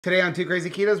Today on Too Crazy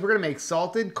Ketos, we're going to make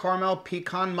salted caramel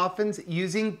pecan muffins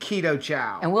using Keto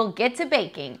Chow. And we'll get to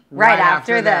baking right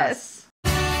after this.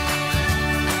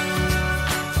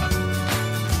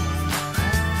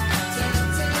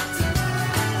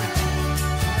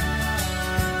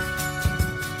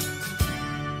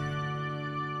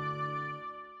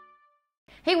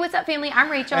 Hey, what's up, family? I'm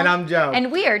Rachel. And I'm Joe. And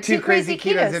we are Too Crazy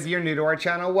Ketos. If you're new to our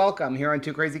channel, welcome. Here on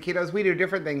Too Crazy Ketos, we do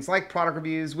different things like product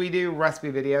reviews, we do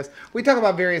recipe videos, we talk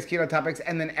about various keto topics,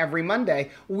 and then every Monday,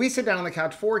 we sit down on the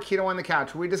couch for Keto on the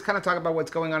Couch, where we just kind of talk about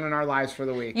what's going on in our lives for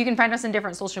the week. You can find us on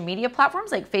different social media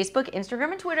platforms like Facebook,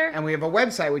 Instagram, and Twitter. And we have a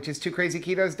website, which is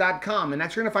toocrazyketos.com, and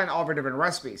that's where you're going to find all of our different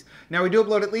recipes. Now, we do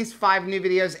upload at least 5 new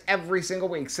videos every single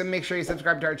week, so make sure you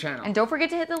subscribe to our channel. And don't forget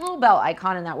to hit the little bell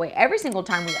icon, and that way, every single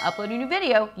time we upload a new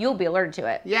video, you'll be alerted to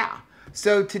it. Yeah.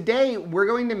 So today we're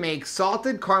going to make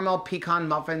salted caramel pecan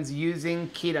muffins using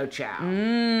Keto Chow.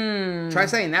 Try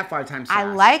saying that 5 times fast.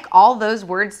 I like all those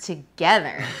words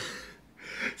together.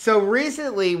 So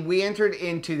recently we entered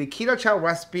into the Keto Chow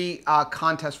recipe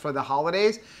contest for the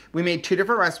holidays. We made 2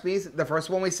 different recipes. The first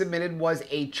one we submitted was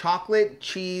a chocolate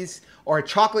cheese or a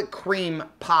chocolate cream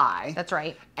pie. That's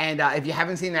right. And if you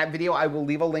haven't seen that video, I will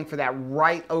leave a link for that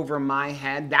right over my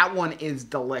head. That one is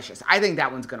delicious. I think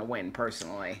that one's going to win,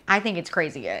 personally. I think it's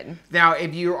crazy good. Now,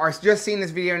 if you are just seeing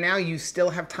this video now, you still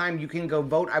have time. You can go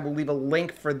vote. I will leave a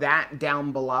link for that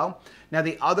down below. Now,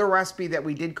 the other recipe that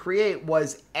we did create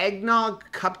was eggnog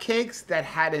cupcakes that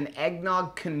had an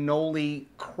eggnog cannoli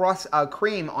crust,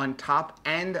 cream on top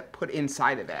and put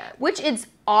inside of it. Which is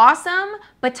awesome,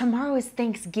 but tomorrow is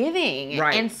Thanksgiving.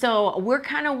 Right. And so we're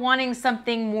kind of wanting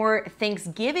something more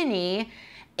Thanksgiving-y.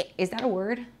 Is that a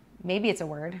word? Maybe it's a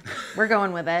word. We're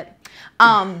going with it.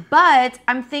 But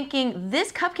I'm thinking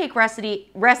this cupcake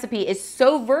recipe is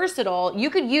so versatile, you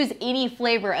could use any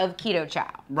flavor of Keto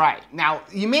Chow. Right. Now,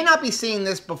 you may not be seeing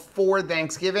this before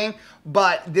Thanksgiving,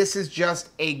 but this is just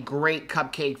a great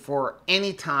cupcake for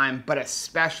any time, but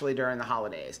especially during the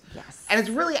holidays. Yes. And it's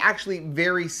really actually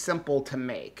very simple to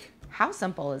make. How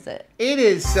simple is it? It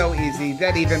is so easy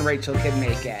that even Rachel can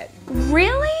make it.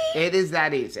 Really? It is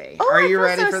that easy. Oh, Are you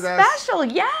ready for this? Special,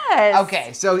 yes.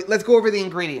 Okay, so let's go over the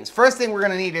ingredients. First thing we're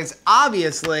gonna need is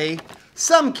obviously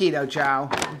some Keto Chow.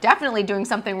 Definitely doing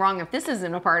something wrong if this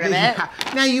isn't a part of it. Yeah.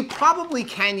 Now you probably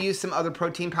can use some other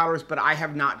protein powders, but I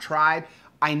have not tried.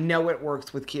 I know it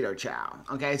works with Keto Chow.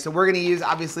 Okay, so we're gonna use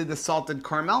obviously the salted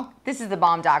caramel. This is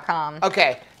thebomb.com.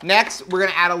 Okay, next we're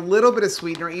gonna add a little bit of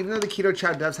sweetener. Even though the Keto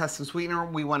Chow does have some sweetener,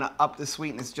 we wanna up the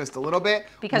sweetness just a little bit.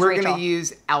 Because we're Rachel. gonna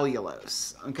use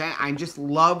allulose, okay? I just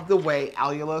love the way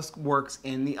allulose works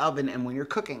in the oven and when you're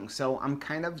cooking. So I'm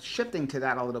kind of shifting to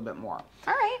that a little bit more.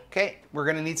 All right. Okay, we're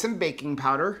gonna need some baking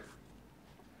powder.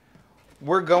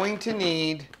 We're going to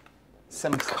need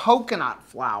some coconut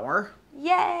flour.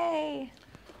 Yay.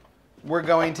 We're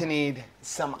going to need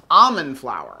some almond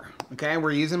flour. Okay,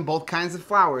 we're using both kinds of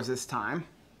flours this time.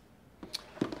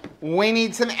 We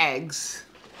need some eggs.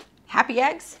 Happy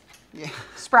eggs? Yeah.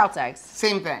 Sprouts eggs.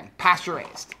 Same thing, pasture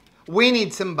raised. We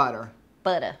need some butter.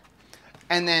 Butter.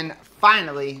 And then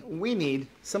finally, we need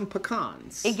some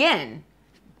pecans. Again,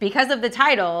 because of the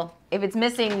title, if it's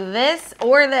missing this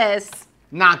or this,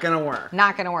 not gonna work.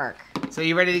 not gonna work. So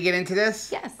you ready to get into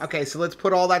this? Yes. Okay, so let's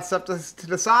put all that stuff to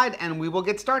the side and we will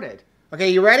get started. Okay,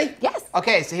 you ready? Yes.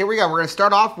 Okay, so here we go. We're gonna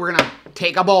start off, we're gonna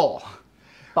take a bowl.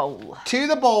 Bowl. To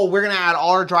the bowl, we're gonna add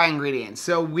all our dry ingredients.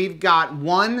 So we've got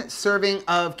 1 serving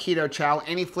of Keto Chow.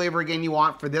 Any flavor again you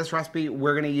want for this recipe,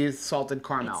 we're gonna use salted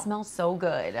caramel. It smells so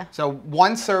good. So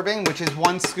 1 serving, which is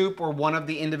 1 scoop or 1 of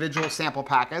the individual sample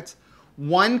packets.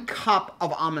 1 cup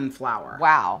of almond flour.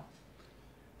 Wow.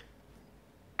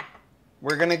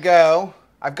 We're gonna go,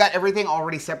 I've got everything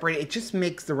already separated. It just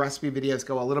makes the recipe videos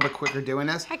go a little bit quicker doing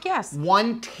this. Heck yes.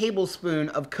 1 tablespoon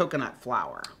of coconut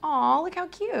flour. Aw, look how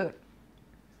cute.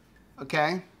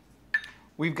 Okay.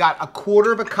 We've got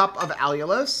 1/4 cup of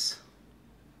allulose.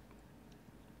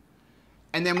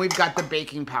 And then we've got the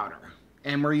baking powder.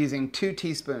 And we're using 2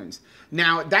 teaspoons.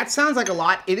 Now, that sounds like a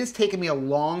lot. It has taken me a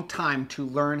long time to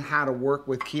learn how to work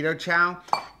with Keto Chow.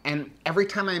 And every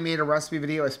time I made a recipe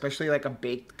video, especially like a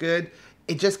baked good,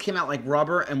 it just came out like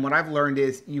rubber. And what I've learned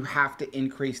is you have to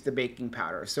increase the baking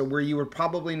powder. So where you would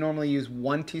probably normally use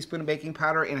 1 teaspoon of baking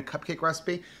powder in a cupcake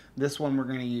recipe, this one we're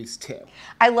gonna use 2.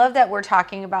 I love that we're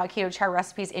talking about Keto Chow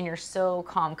recipes and you're so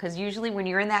calm, because usually when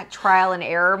you're in that trial and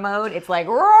error mode, it's like,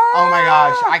 roar! Oh my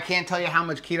gosh, I can't tell you how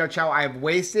much Keto Chow I have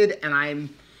wasted, and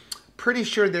I'm pretty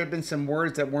sure there have been some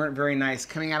words that weren't very nice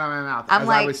coming out of my mouth as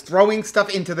I was throwing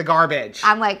stuff into the garbage.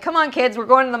 I'm like, come on kids, we're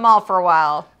going to the mall for a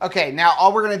while. Okay, now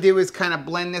all we're gonna do is kind of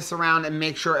blend this around and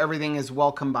make sure everything is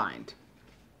well combined.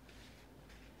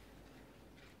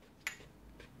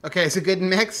 Okay, is it good and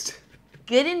mixed?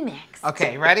 Good and mixed.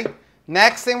 Okay, ready?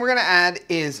 Next thing we're gonna add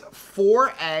is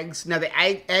 4 eggs. Now the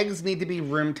eggs need to be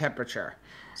room temperature.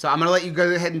 So I'm gonna let you go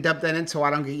ahead and dump that in so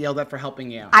I don't get yelled at for helping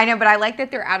you. I know, but I like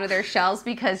that they're out of their shells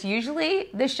because usually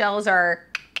the shells are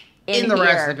in the here.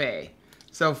 recipe.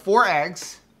 So 4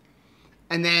 eggs,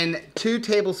 and then 2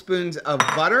 tablespoons of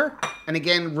butter, and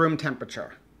again, room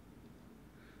temperature.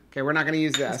 Okay, we're not gonna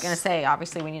use this. I was gonna say,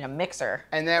 obviously we need a mixer.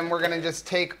 And then we're gonna just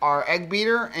take our egg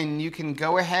beater and you can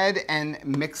go ahead and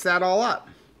mix that all up.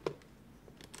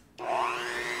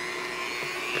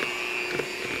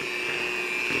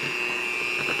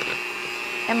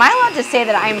 Am I allowed to say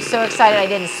that I am so excited I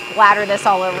didn't splatter this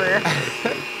all over?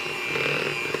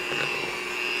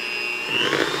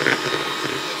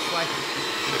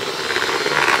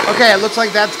 Okay, it looks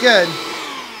like that's good.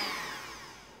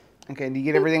 Okay, do you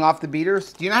get everything off the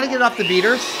beaters? Do you know how to get it off the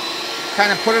beaters? Kind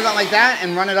of put it on like that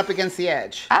and run it up against the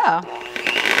edge. Oh.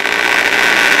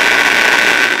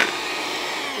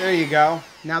 There you go.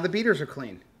 Now the beaters are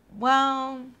clean.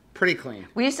 Well, pretty clean.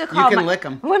 we used to call you can lick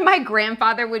them. When my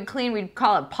grandfather would clean, we'd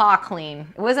call it paw clean.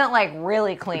 It wasn't like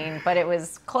really clean, but it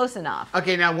was close enough.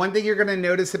 Okay, now one thing you're gonna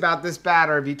notice about this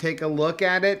batter, if you take a look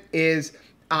at it, is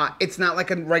it's not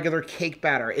like a regular cake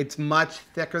batter. It's much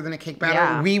thicker than a cake batter.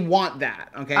 Yeah. We want that,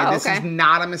 okay? Oh, this is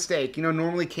not a mistake. You know,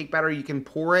 normally cake batter, you can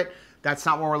pour it. That's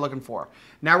not what we're looking for.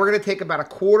 Now we're gonna take about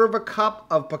 1/4 cup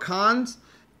of pecans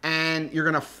and you're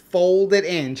gonna fold it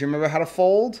in. Do you remember how to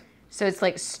fold? So it's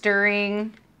like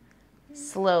stirring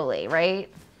slowly, right?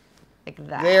 Like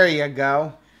that. There you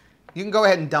go. You can go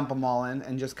ahead and dump them all in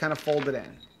and just kind of fold it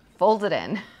in. Fold it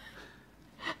in.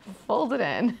 Fold it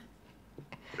in.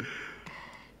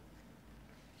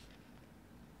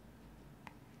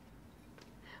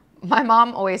 My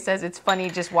mom always says it's funny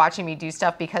just watching me do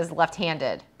stuff because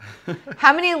left-handed.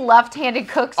 How many left-handed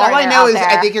cooks are there All I know is there?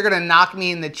 I think you're going to knock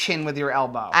me in the chin with your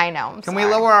elbow. I know. Can we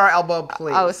lower our elbow,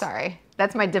 please? Oh, sorry.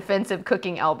 That's my defensive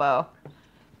cooking elbow.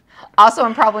 Also,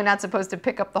 I'm probably not supposed to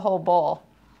pick up the whole bowl.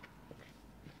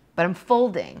 But I'm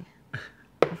folding.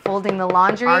 I'm folding the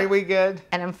laundry. Are we good?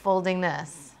 And I'm folding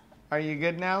this. Are you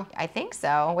good now? I think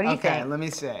so. What do you think? Okay, let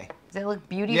me see. Does it look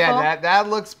beautiful? Yeah, that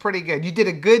looks pretty good. You did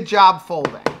a good job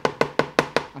folding.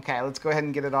 Okay, let's go ahead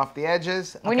and get it off the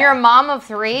edges. When you're a mom of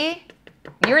 3,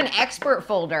 you're an expert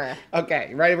folder.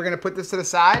 Okay, ready? We're going to put this to the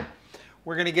side.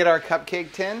 We're going to get our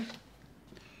cupcake tin.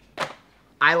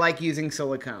 I like using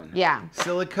silicone. Yeah.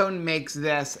 Silicone makes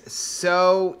this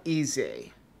so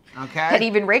easy. Okay? That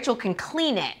even Rachel can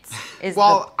clean it.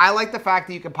 Well, I like the fact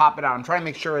that you can pop it out. I'm trying to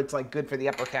make sure it's like good for the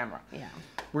upper camera. Yeah.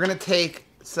 We're going to take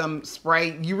some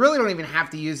spray. You really don't even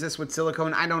have to use this with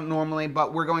silicone. I don't normally,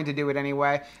 but we're going to do it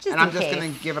anyway. And I'm just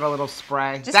going to give it a little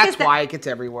spray. That's why it gets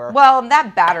everywhere. Well,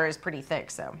 that batter is pretty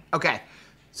thick, so. Okay.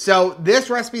 So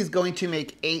this recipe is going to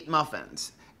make 8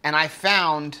 muffins. And I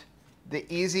found the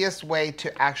easiest way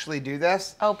to actually do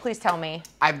this. Oh, please tell me.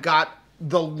 I've got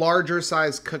the larger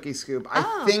size cookie scoop.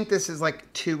 I think this is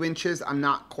like 2 inches. I'm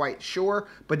not quite sure,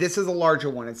 but this is a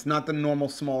larger one. It's not the normal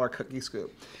smaller cookie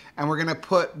scoop. And we're gonna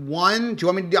put 1, do you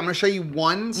want me to do, I'm gonna show you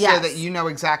 1 so that you know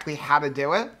exactly how to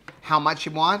do it, how much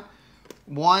you want.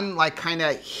 1 like kind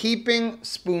of heaping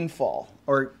spoonful,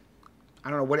 or I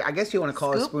don't know, what I guess you wanna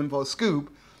call it a spoonful,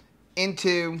 scoop,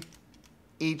 into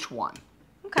each one.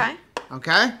 Okay.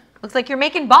 Okay? Looks like you're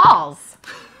making balls.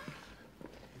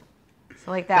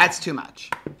 So like that. That's too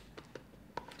much.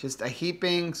 Just a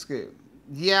heaping scoop.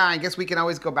 Yeah, I guess we can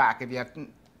always go back if you have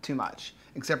too much.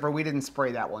 Except for we didn't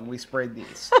spray that one. We sprayed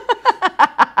these.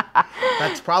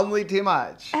 That's probably too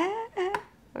much. Let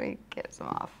me get some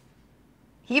off.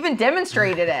 He even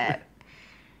demonstrated it.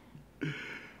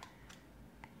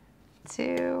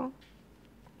 2.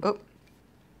 Oh.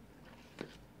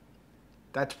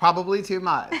 That's probably too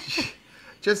much.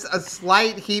 Just a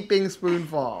slight heaping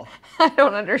spoonful. I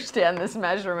don't understand this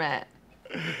measurement.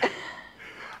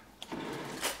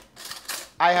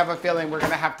 I have a feeling we're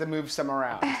going to have to move some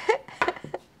around.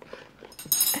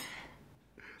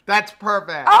 That's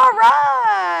perfect. All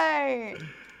right.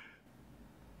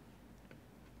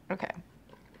 Okay.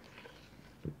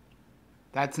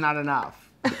 That's not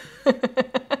enough.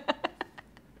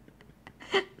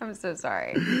 I'm so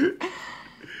sorry.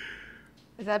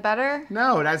 Is that better?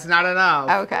 No, that's not enough.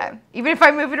 Okay. Even if I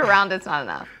move it around, it's not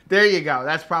enough. There you go.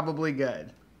 That's probably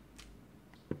good.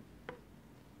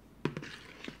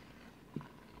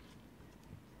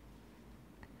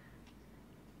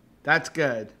 That's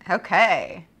good.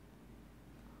 Okay.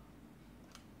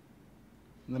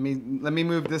 Let me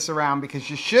move this around because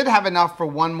you should have enough for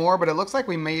 1 more, but it looks like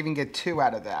we may even get 2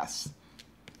 out of this.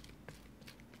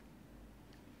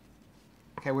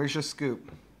 Okay, where's your scoop?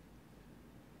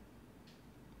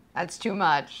 That's too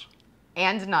much.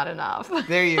 And not enough.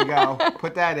 There you go.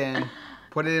 Put that in.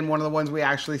 Put it in one of the ones we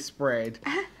actually sprayed.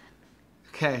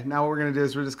 Okay, now what we're going to do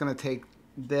is we're just going to take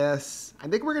this. I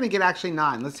think we're going to get actually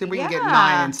 9. Let's see if we can get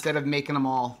 9 instead of making them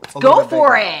all. Let's go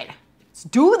for it. Let's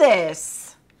do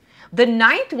this. The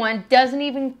 9th one doesn't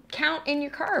even count in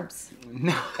your carbs.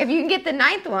 No. If you can get the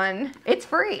 9th one, it's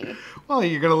free. Well,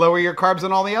 you're going to lower your carbs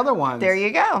on all the other ones. There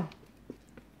you go.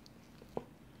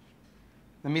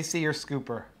 Let me see your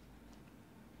scooper.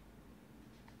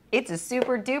 It's a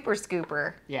super duper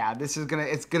scooper. Yeah, it's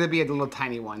gonna be a little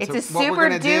tiny one. It's a super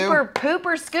duper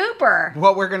pooper scooper.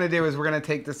 What we're gonna do is we're gonna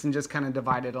take this and just kind of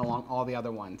divide it along all the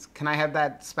other ones. Can I have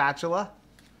that spatula?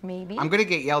 Maybe. I'm gonna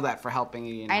get yelled at for helping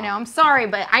you. I know, I'm sorry,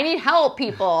 but I need help,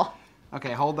 people.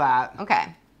 Okay, hold that.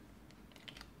 Okay.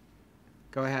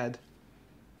 Go ahead.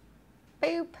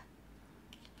 Boop.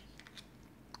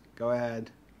 Go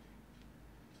ahead.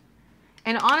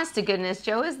 And honest to goodness,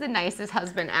 Joe is the nicest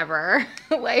husband ever.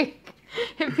 Like,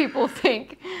 if people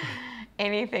think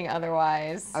anything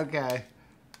otherwise. Okay.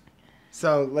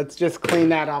 So let's just clean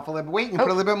that off a little bit. Wait, you can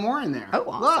put a little bit more in there. Oh,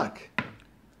 awesome. Look.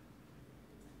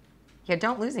 Yeah,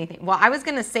 don't lose anything. Well, I was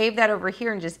going to save that over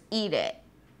here and just eat it.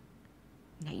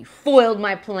 Now you foiled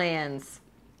my plans.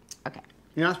 Okay.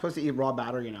 You're not supposed to eat raw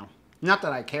batter, you know. Not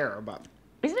that I care, but.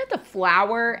 Isn't it the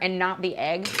flour and not the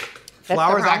egg?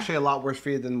 Flour is actually a lot worse for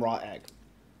you than raw egg.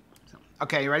 So,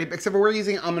 okay, you ready? Except for we're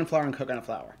using almond flour and coconut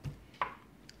flour.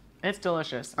 It's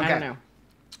delicious. Okay. I don't know.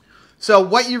 So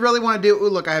what you really want to do, ooh,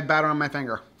 look, I have batter on my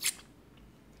finger.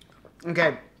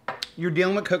 Okay, you're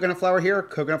dealing with coconut flour here.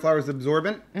 Coconut flour is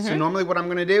absorbent. So normally what I'm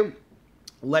going to do,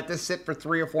 let this sit for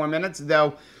 3 or 4 minutes,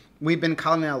 though we've been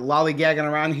calling it lollygagging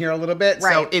around here a little bit.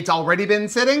 Right. So it's already been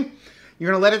sitting. You're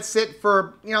going to let it sit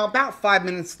for, about 5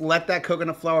 minutes. Let that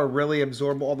coconut flour really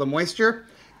absorb all the moisture.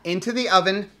 Into the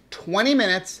oven, 20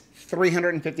 minutes,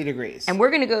 350 degrees. And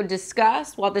we're going to go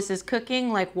discuss while this is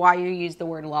cooking, like why you use the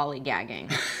word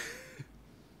lollygagging.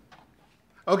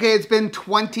 Okay, it's been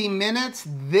 20 minutes.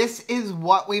 This is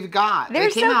what we've got. They're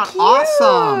they came so out cute.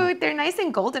 awesome. They're nice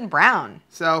and golden brown.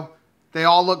 So they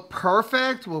all look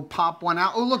perfect. We'll pop one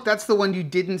out. Oh, look, that's the one you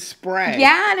didn't spray.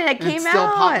 Yeah, and it came out. It still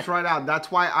pops right out.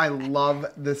 That's why I love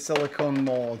the silicone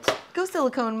molds. Go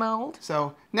silicone mold.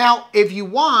 So now, if you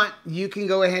want, you can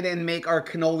go ahead and make our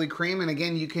cannoli cream. And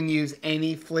again, you can use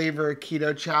any flavor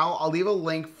Keto Chow. I'll leave a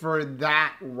link for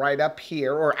that right up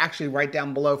here, or actually right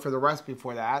down below for the recipe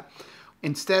for that.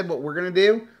 Instead, what we're going to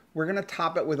do, we're going to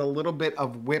top it with a little bit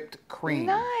of whipped cream.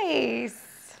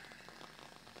 Nice.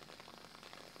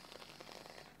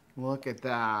 Look at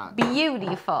that.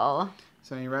 Beautiful.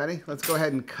 So you ready? Let's go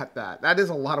ahead and cut that. That is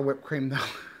a lot of whipped cream, though.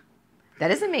 That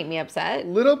doesn't make me upset. A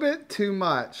little bit too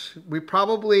much.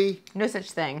 No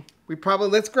such thing.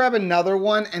 Let's grab another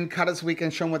one and cut it so we can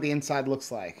show them what the inside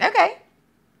looks like. Okay.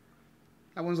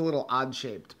 That one's a little odd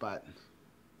shaped, but.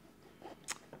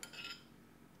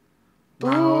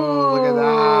 Oh, look at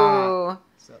that.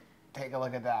 So take a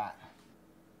look at that.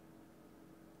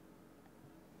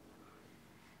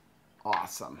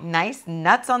 Awesome. Nice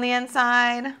nuts on the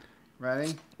inside.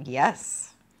 Ready?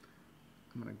 Yes.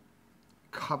 I'm going to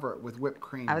cover it with whipped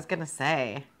cream. I was going to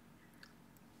say.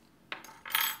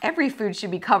 Every food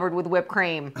should be covered with whipped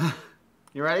cream.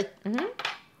 You ready? Mm-hmm.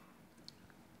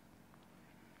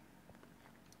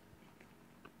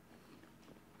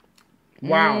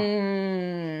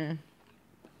 Wow.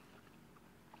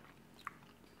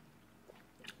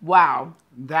 Wow.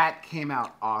 That came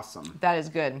out awesome. That is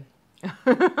good.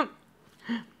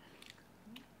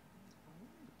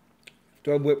 Do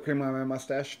I have whipped cream on my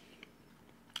mustache?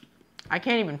 I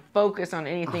can't even focus on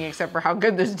anything except for how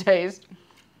good this tastes.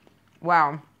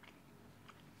 Wow.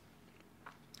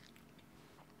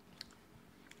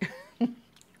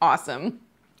 Awesome.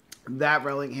 That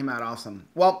really came out awesome.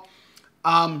 Well,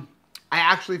 I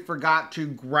actually forgot to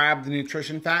grab the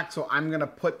nutrition facts, so I'm going to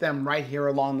put them right here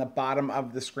along the bottom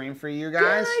of the screen for you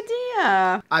guys. Good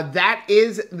idea. That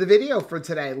is the video for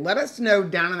today. Let us know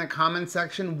down in the comment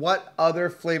section what other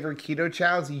flavored Keto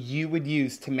Chows you would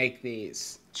use to make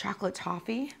these. Chocolate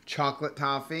toffee. Chocolate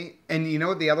toffee. And you know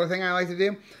what the other thing I like to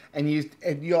do? And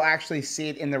you'll actually see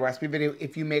it in the recipe video.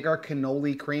 If you make our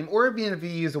cannoli cream, or even if you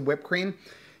use a whipped cream,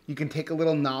 you can take a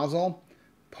little nozzle,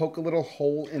 poke a little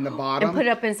hole in the bottom. And put it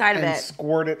up inside of it. And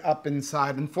squirt it up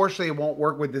inside. Unfortunately, it won't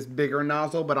work with this bigger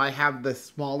nozzle, but I have the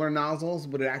smaller nozzles,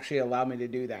 but it actually allowed me to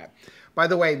do that. By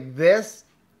the way, this,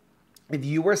 if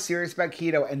you were serious about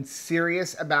keto and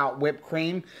serious about whipped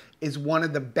cream, is one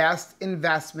of the best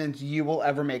investments you will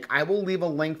ever make. I will leave a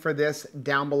link for this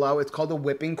down below. It's called a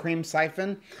whipping cream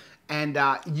siphon. And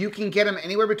you can get them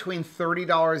anywhere between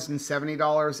 $30 and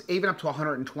 $70, even up to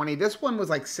 $120. This one was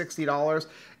like $60.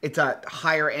 It's a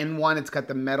higher end one. It's got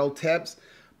the metal tips.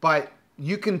 But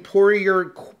you can pour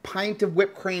your pint of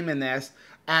whipped cream in this,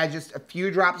 add just a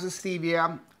few drops of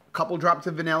stevia, a couple drops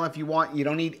of vanilla if you want. You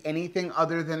don't need anything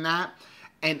other than that.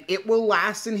 And it will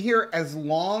last in here as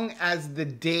long as the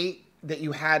date that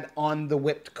you had on the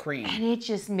whipped cream. And it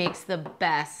just makes the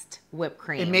best whipped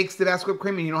cream. It makes the best whipped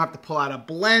cream, and you don't have to pull out a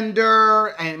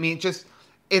blender. And I mean,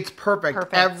 it's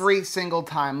perfect every single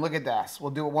time. Look at this. We'll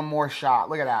do it one more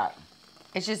shot. Look at that.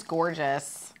 It's just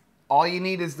gorgeous. All you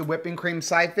need is the whipping cream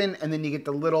siphon, and then you get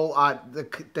the little,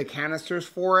 the canisters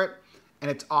for it,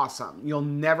 and it's awesome. You'll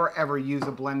never, ever use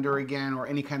a blender again or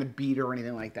any kind of beater or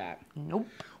anything like that. Nope.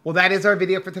 Well, that is our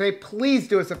video for today. Please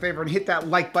do us a favor and hit that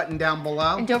like button down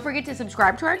below. And don't forget to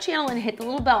subscribe to our channel and hit the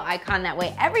little bell icon. That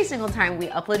way, every single time we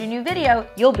upload a new video,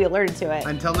 you'll be alerted to it.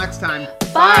 Until next time,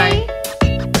 bye.